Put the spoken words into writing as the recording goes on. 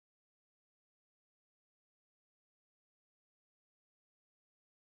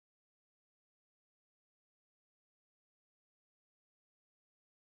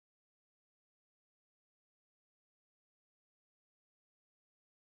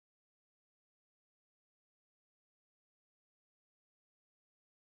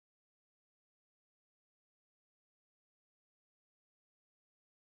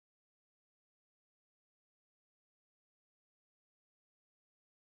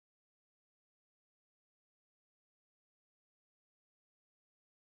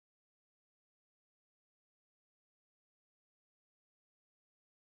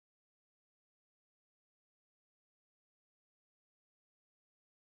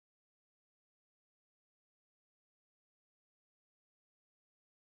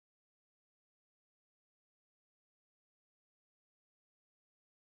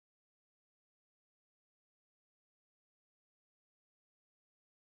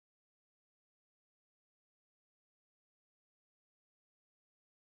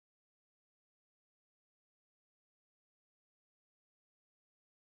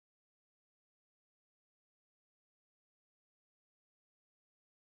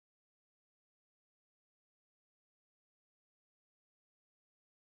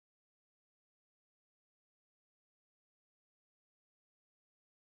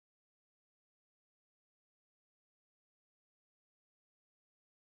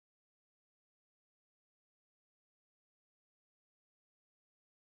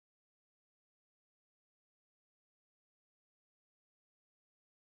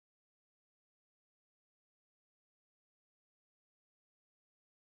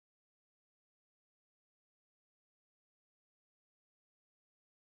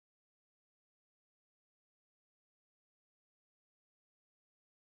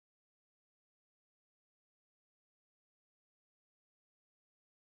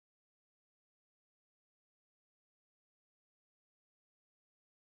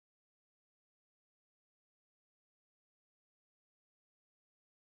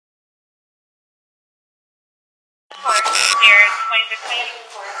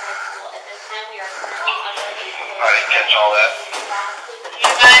I didn't catch all that.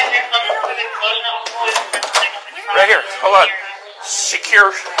 Right here. Hold on.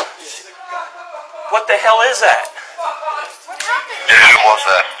 Secure. What the hell is that? Dude, who was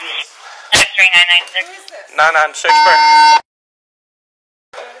that? X3996. 996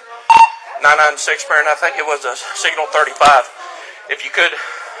 996 Baron. I think it was a signal 35. If you could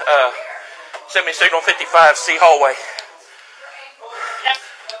send me signal 55, C hallway.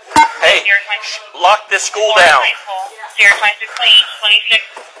 Hey, lock this school down. Sierra 26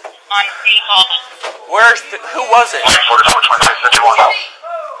 on C hallway. Where's the, who was it? 442651. 10-4.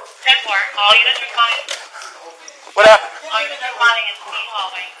 All units responding. What happened? All units responding in C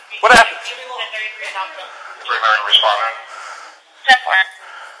hallway. What happened? 1033 Delta. 3 Marion responding.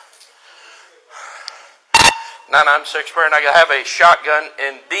 10-4. 996 Baron. I have a shotgun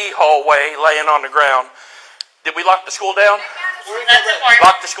in the hallway laying on the ground. Did we lock the school down?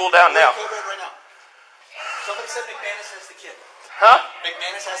 Lock the school down now. Right now. Somebody said McManus has the kid. Huh?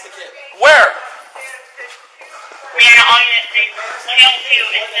 McManus has the kid. Where? Marion, all units, channel 2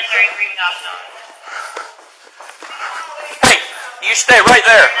 and 1033 Delta. Hey, you stay right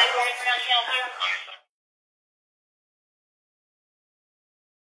there.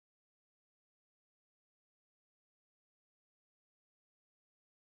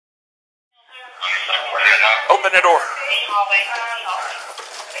 Open the door.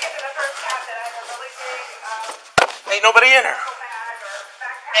 Ain't nobody in here.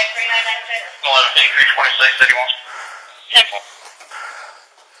 X3996. 11532681. 10-4.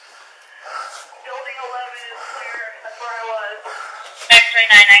 Building 11 is clear. That's where I was.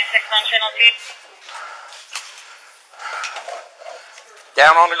 X3996 on channel 2.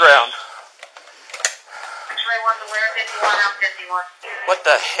 Down on the ground. X-ray 1's aware, 51, I'm 51. What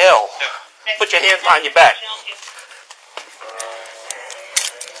the hell? Put your hands behind your back.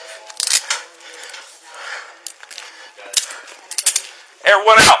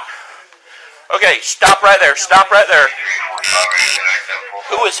 Everyone out. Okay, stop right there. Stop right there.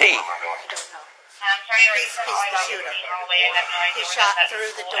 Who is he? He's the shooter. He shot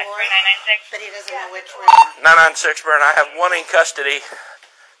through the door, but he doesn't know which room. 996 Baron. I have one in custody.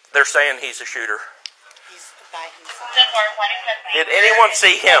 They're saying he's a shooter. He's by himself. Did anyone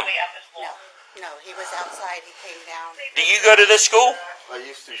see him? No, he was outside. He came down. Do you go to this school? I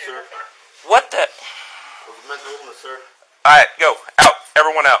used to, sir. What the? I was a mental illness, sir. Alright, go. Out.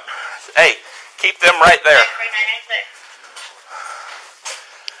 Everyone out. Hey, keep them right there.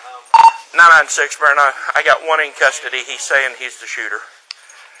 996 Baron. I got one in custody. He's saying he's the shooter.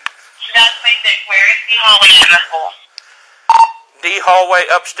 Where is the hallway in the school? D hallway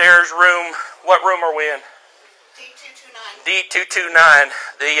upstairs room. What room are we in? D229. D229.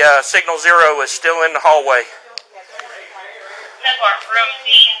 The signal 0 is still in the hallway. Room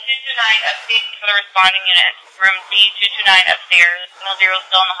D229 upstairs for the responding unit. Room D229 upstairs. Signal 0 is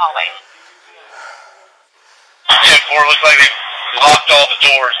still in the hallway. 10-4, looks like they locked all the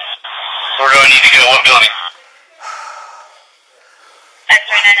doors. Where do I need to go? What building?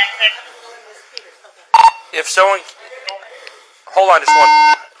 X3996. If someone... Hold on just one.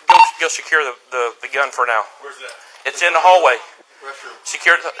 Go secure the gun for now. Where's that? It's in the hallway. Restroom.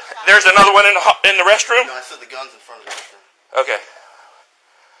 Secure. There's another one in the restroom? No, I said the gun's in front of the restroom. Okay.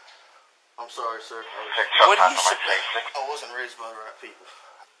 I'm sorry, sir. What do you say? I wasn't raised by the right people.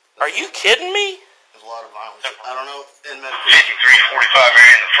 Are you kidding me? There's a lot of violence. I don't know. In medication. 5345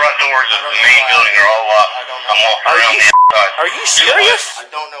 Marion. The front doors of the main building are all locked. I don't know. I'm walking around the outside. Are you serious? I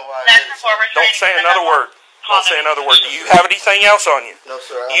don't know why I did it, sir. Don't say another word. Don't say another word. Do you have anything else on you? No,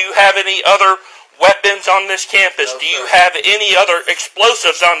 sir. Do you have any other weapons on this campus? No, Do you sir. have any other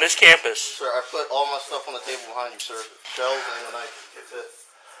explosives on this campus? Sir, I put all my stuff on the table behind you, sir. Shells and the knife. That's it.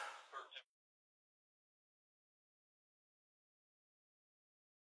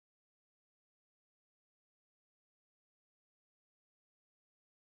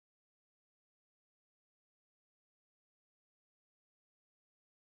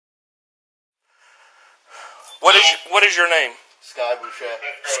 What is your name? Sky Boucher.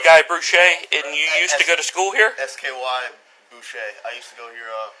 Sky Boucher, and you used to go to school here? SKY Boucher. I used to go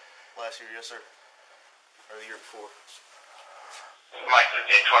here last year, yes, sir. Or the year before. Mike, 820,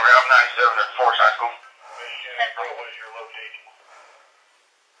 I'm 97 at Forest High School. What is your location?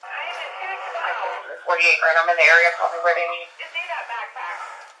 48, right? I'm in the area. Call me where they need. Just need that backpack.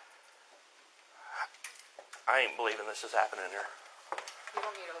 I ain't believing this is happening here. You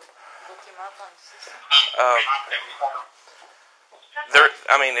want me to look him up on the system?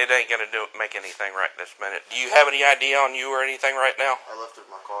 I mean, it ain't gonna make anything right this minute. Do you have any ID on you or anything right now? I left it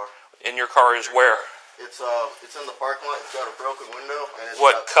in my car. In your car is where? It's in the parking lot. It's got a broken window. And it's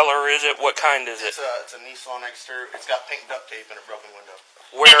What got, color is it? What kind is it? It's a Nissan exterior. It's got pink duct tape and a broken window.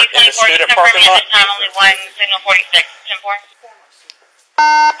 Where in the student parking lot? Time only one signal 46. 10-4.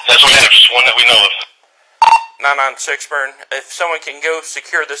 That's what we have, just one that we know of. 996 Burn. If someone can go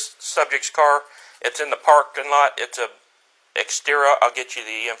secure this subject's car, it's in the parking lot. It's a Xterra. I'll get you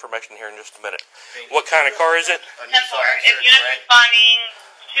the information here in just a minute. What kind of car is it? A 10-4. Nissan If exterior units gray. responding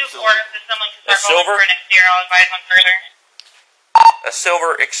to orders, if someone can A start silver? rolling for an exterior, I'll advise on further. A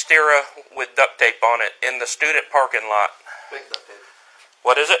silver Xterra with duct tape on it in the student parking lot. Pink duct tape.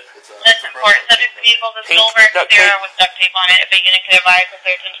 What is it? It's That's important. Subject vehicle, the Pink silver duct exterior tape? with duct tape on it. If a unit could advise if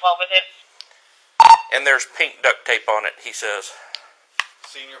there's 10-12 with it. And there's pink duct tape on it, he says.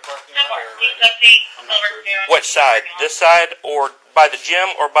 Senior parking 10-4. lot. Pink duct tape, silver exterior. Which side? This side or by the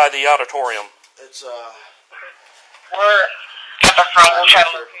gym or by the auditorium? It's We're at the front. We'll try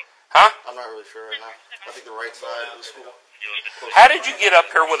to locate. Huh? I'm not really sure right now. I think the right side of the school. How did you get up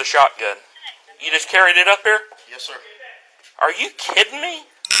here with a shotgun? You just carried it up here? Yes, sir. Are you kidding me?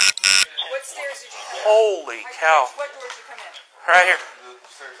 What stairs did you come in? Holy cow. What door did you come in? Right here. The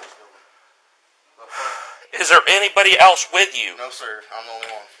stairs of this building. Up front. Is there anybody else with you? No, sir. I'm the only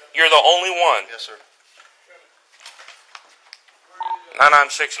one. You're the only one. Yes, sir.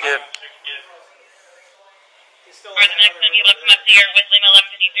 996 kid. For the next time you look him up here with Lima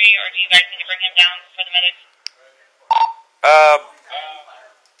 1153, or do you guys need to bring him down for the medics?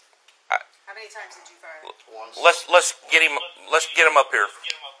 How many times did you fire? Once. Let's get him up here.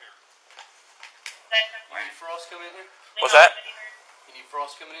 You need Frost coming in here? What's that? You need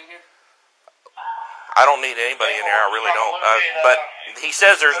Frost coming in here? I don't need anybody in here. I really don't. But he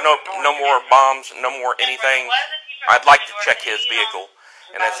says there's no more bombs, no more anything. I'd like to check his vehicle,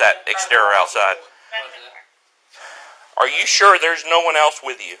 and it's that exterior outside. Are you sure there's no one else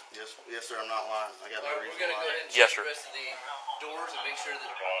with you? Yes, sir. I'm not lying. I got no We're reason going to to go lie. ahead and Yes, check sir. the rest of the doors and make sure that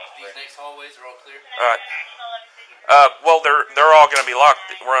these next hallways are all clear. All right. Well, they're all going to be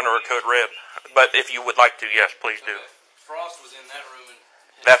locked. We're under a code red. But if you would like to, yes, please do. Frost was in that room.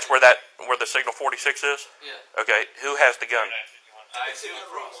 That's where the signal 46 is? Yeah. Okay. Who has the gun? I assume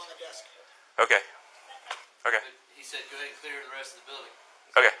Frost. Okay. Okay. He said go ahead and clear the rest of the building.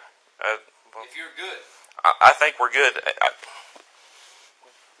 Okay. Well, If you're good. I think we're good.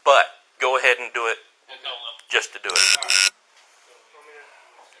 But go ahead and do it just to do it.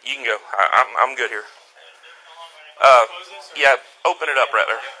 You can go. I'm good here. Yeah, open it up right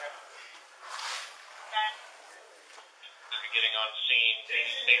there. Getting on scene, they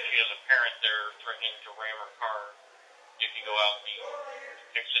say she has a parent there threatening to ram her car if you go out and you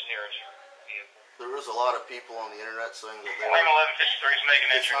exit near his vehicle. There was a lot of people on the internet saying that they Lima were. 1153 is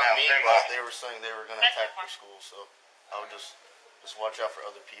making It's entry not now. me, Same but box. they were saying they were going to attack their school. So I would just watch out for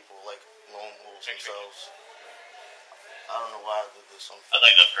other people, like lone wolves themselves. I don't know why I did this. I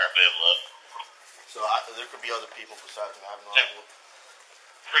think that's crap they have left. So there could be other people besides me. I have no idea.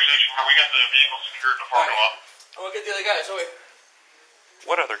 364, we got the vehicle secured in the parking lot. Oh, we'll get the other guys. Oh, wait.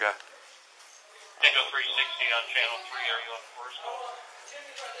 What other guy? Tango 360 on channel 3. Are you on first? No,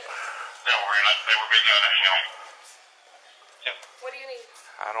 they were busy on that channel. What do you need?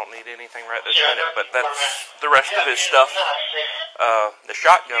 I don't need anything right this minute, but that's the rest of his stuff. The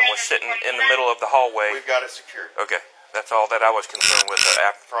shotgun was sitting in the middle of the hallway. We've got it secured. Okay, that's all that I was concerned with.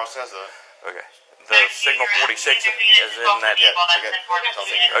 Frost has that. Okay, the signal 46 is in that.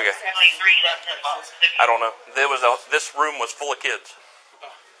 Okay, I don't know. This room was full of kids.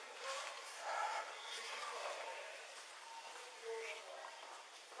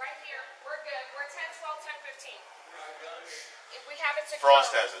 Right here. We're good. We're 10, 12, 10, 15. If we have it secured.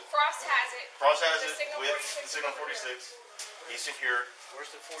 Frost has it. Frost has it. Frost has The it signal with 46 the signal 46. He's secured. Where's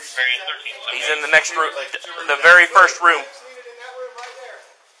the 46? He's in the next room, the very first room. They're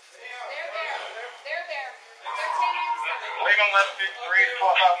there. They're there. 13 and 7. Lima 1153 is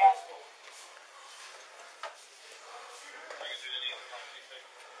 1251.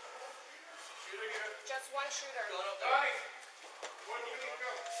 Just one shooter.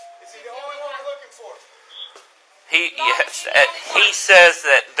 Is he the only one we're looking for? He says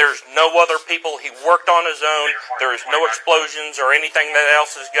that there's no other people. He worked on his own. There is no explosions or anything that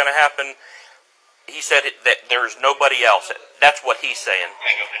else is going to happen. He said that there's nobody else. That's what he's saying.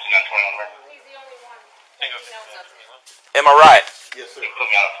 Tango 5921 there. He's the only one. He knows of it. Am I right? Yes, sir. He put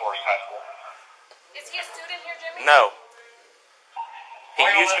me out of Forest High School. Is he a student here, Jimmy? No. He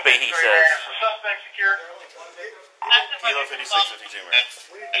used to be, he says. The suspect secured. Kilo 5652, man.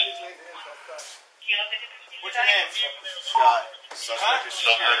 What's your name? Scott. Suspect is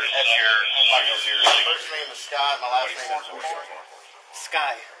secured. That's your My first name is Scott. My last name is Bush.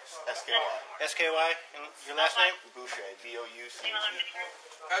 Sky. SKY. SKY. And your last name? Boucher. B-O-U-C-H-E.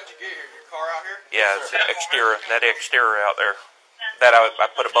 How'd you get here? Your car out here? Yeah, it's Xterra. That Xterra out there. That I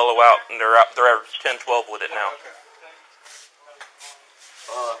put a bolo out, and they're 10-12 with it now.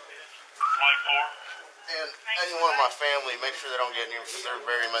 And anyone in my family, make sure they don't get near because they're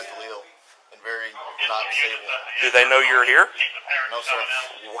very mentally ill and very not stable. Do they know you're here? No, sir.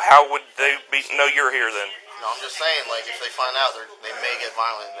 How would they know you're here then? No, I'm just saying, like, if they find out, they may get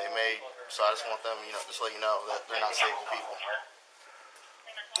violent. They may. So I just want them, just let you know that they're not stable people. Okay.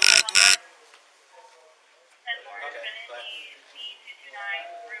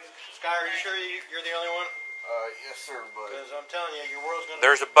 Sky, are you sure you're the only one? Yes, sir, but... Because I'm telling you, your world's gonna...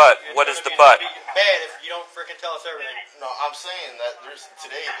 There's a but. What is the but? Bad if you don't freaking tell us everything. No, I'm saying that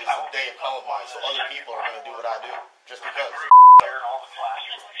today is the day of Columbine, so other people are going to do what I do, just because.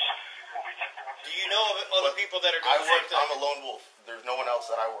 Do you know of other people that are doing the same thing? I'm a lone wolf. There's no one else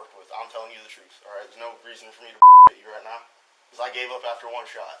that I worked with. I'm telling you the truth, all right? There's no reason for me to you right now, because I gave up after one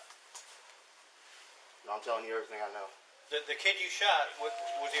shot. And I'm telling you everything I know. The kid you shot, was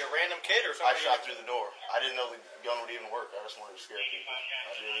he a random kid or something? I shot through the door. I didn't know the gun would even work. I just wanted to scare people.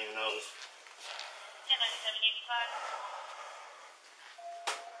 I didn't even know this.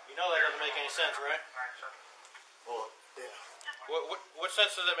 You know that doesn't make any sense, right? Well, yeah. What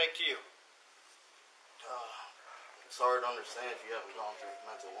sense does that make to you? It's hard to understand if you haven't gone through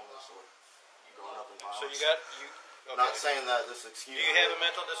mental illness or growing up in violence. So okay. Not saying that this excuse. Do you have a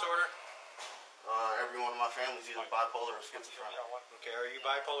mental disorder? Everyone in my family is either bipolar or schizophrenic. Okay, are you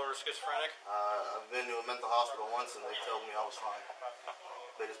bipolar or schizophrenic? I've been to a mental hospital once and they told me I was fine.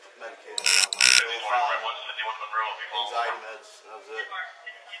 They just medicated me on my anxiety meds, and that was it.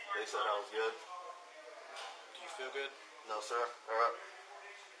 They said I was good. Do you feel good? No, sir. All right.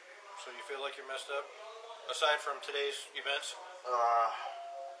 So you feel like you're messed up? Aside from today's events?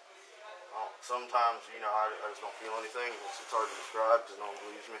 Well, sometimes, I just don't feel anything. It's hard to describe because no one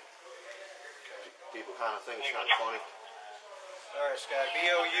believes me. People kind of think it's kind of funny. All right, Scott.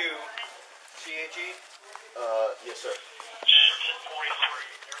 B-O-U-C-H-E? Yes, sir. What's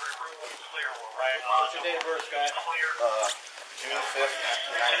your date of birth, Scott? June 5th,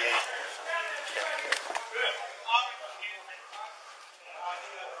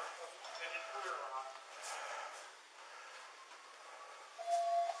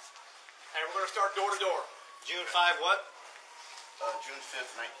 And we're going to start door to door. June 5 what? June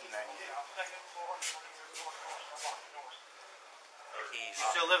 5th, 1998. You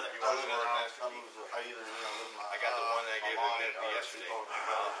still live there? I got the one that I gave him yesterday.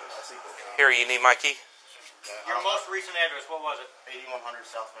 Here, you need my key? Your most recent address, what was it? 8100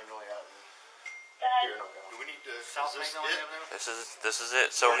 South Magnolia Avenue. Here in Oklahoma. Do we need to... South Magnolia Avenue? This is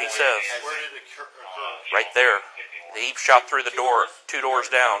it. So he says. Where did it occur? Right there. He shot through the door, 2 doors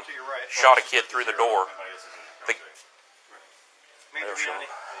down. Shot a kid through the door. Major Vianney.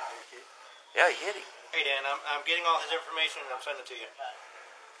 Yeah, he hit him. Hey, Dan, I'm getting all his information and I'm sending it to you.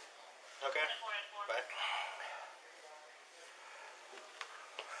 Okay? Bye.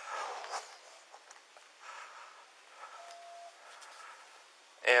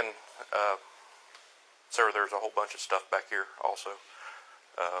 And, sir, there's a whole bunch of stuff back here also.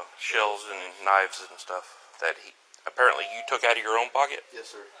 Shells and knives and stuff that apparently you took out of your own pocket? Yes,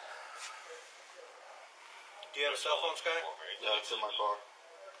 sir. Do you have a cell phone, Sky? Yeah, it's in my car.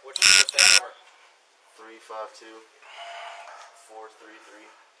 What's that number?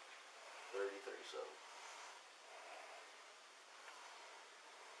 352-433-3037.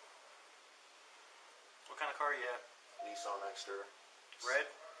 What kind of car you have? Nissan Xterra. Red?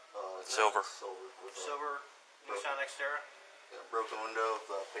 Silver. Silver Nissan Xterra? Yeah, broken window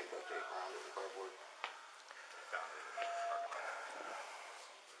with pink duct tape around it and cardboard.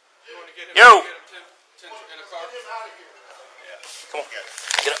 You want to get him, Yo! get him in a car? Get him out of here. Come on.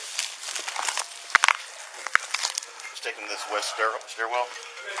 Get up. Just taking this west stairwell.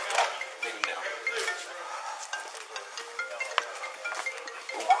 Take him down.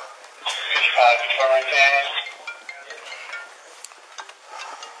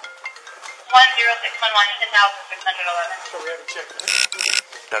 10,611. So we haven't checked it.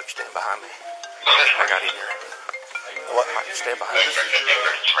 Doug, stand behind me. I got him here. What? Mike, stand behind me.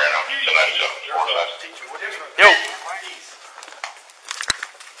 Yo!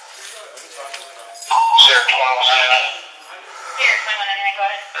 Sierra 2199, go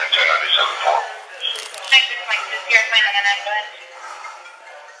ahead. And 1097-4. Mike 6, Mike 2, Sierra 2199, go ahead.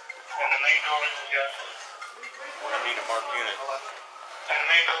 And the main building, yes. We need a marked unit. And the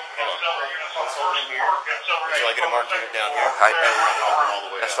main building, silver unit. Let's hold him here until I get a marked unit down here. Hi. All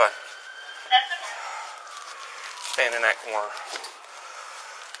the way That's down. fine. Stand in that corner.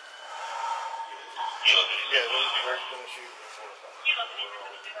 Yeah, we're going to shoot.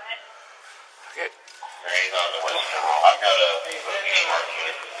 Okay. He's on the west. I've got a mark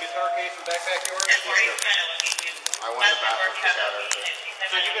here. Guitar case and backpack yours? I went in the bathroom, took out everything.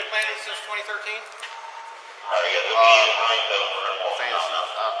 So you've been playing this since 2013? Fantasy.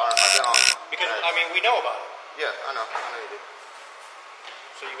 I've been on. Because, I mean, we know about it. Yeah, I know you did.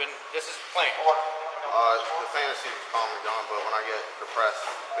 So you've been, this is playing. The fantasy is calming down, but when I get depressed,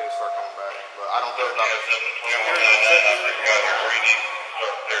 things start coming back. But I don't care about it.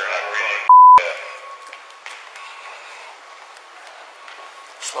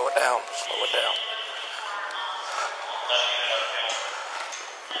 Slow it down. Slow it down.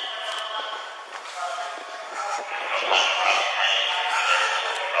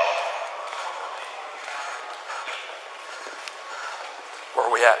 Where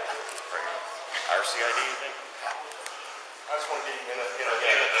are we at? RCID, you think? I just want to get you in a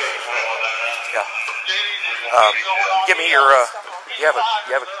Yeah. Give me your. You have a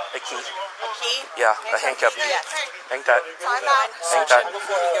key. A key? Yeah, a handcuff key. Yes. Hang tight. Time out. Hang tight.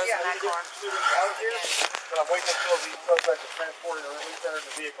 Before he goes in that car. But I'm waiting until the suspect is transported or at least entered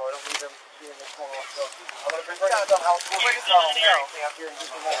the vehicle. I don't need them seeing this going on. So I'm going to be bringing some help. Where does he want to go? Out here in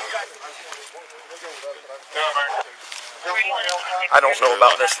just a moment. I don't know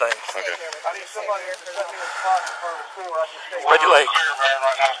about this thing. Okay. I need somebody to set me a spot in front of the store. I can stay. Spread your legs.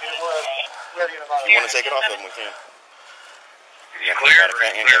 It was ready in about You want to take it off of them? We can. Yeah, clearing is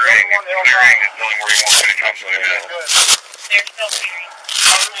telling where he wants me to come. So They're still clearing.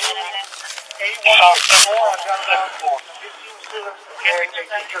 8164, I've got down for 15 students and a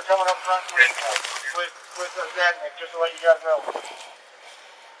teacher coming up front with Zadnik, just to let you guys know.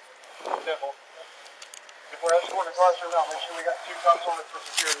 Simple. If we're escorting across or not, make sure we got 2 cops on it for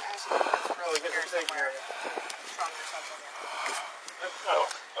security. Really get this thing here.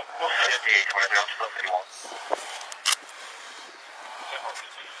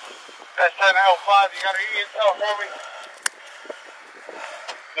 That's 1005. You got any intel for me?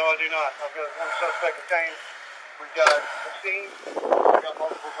 No, I do not. I've got one suspect detained. We've got a scene. We've got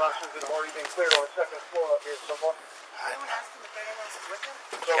multiple buses that have already been cleared on the 2nd floor up here somewhere. Anyone ask him if anyone else is with him?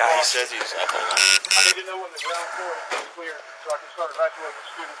 Yeah, he says he's at home. I need to know when the ground floor is clear so I can start evacuating the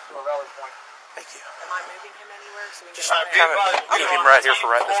students to a rally point. Thank you. Am I moving him anywhere so we can Kind of keep him right here for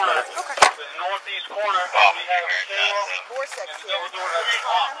right this minute. Okay. The northeast corner, we have a stairwell. Vortex here. Door that's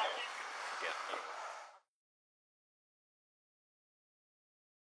locked.